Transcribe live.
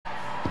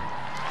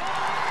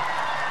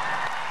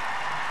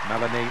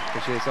Melanie,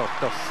 which is of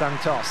Dos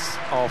Santos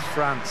of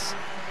France.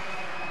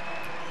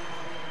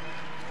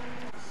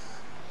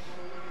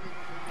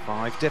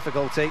 5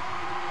 difficulty.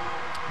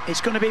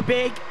 It's going to be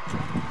big.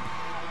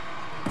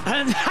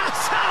 And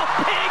that's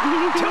how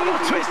big! Double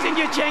twisting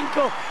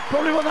Yurchenko.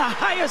 Probably one of the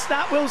highest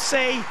that we'll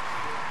see.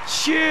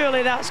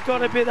 Surely that's got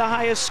to be the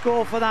highest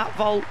score for that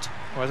vault.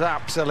 It was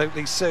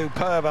absolutely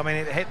superb. I mean,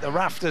 it hit the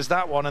rafters,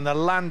 that one, and the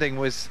landing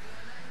was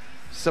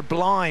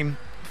sublime.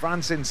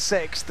 France in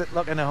 6th,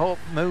 looking to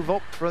move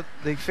up for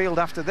the field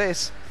after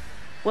this.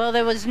 Well,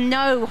 there was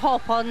no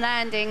hop on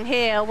landing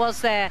here,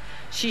 was there?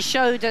 She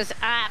showed us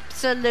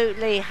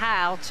absolutely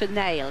how to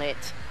nail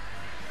it.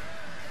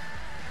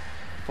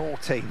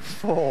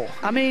 14.4.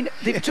 I mean,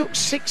 they took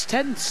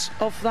 6/10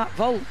 off that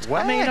vault.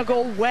 Where? I mean, I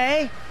go,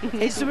 where?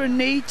 Is there a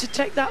need to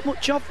take that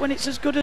much off when it's as good as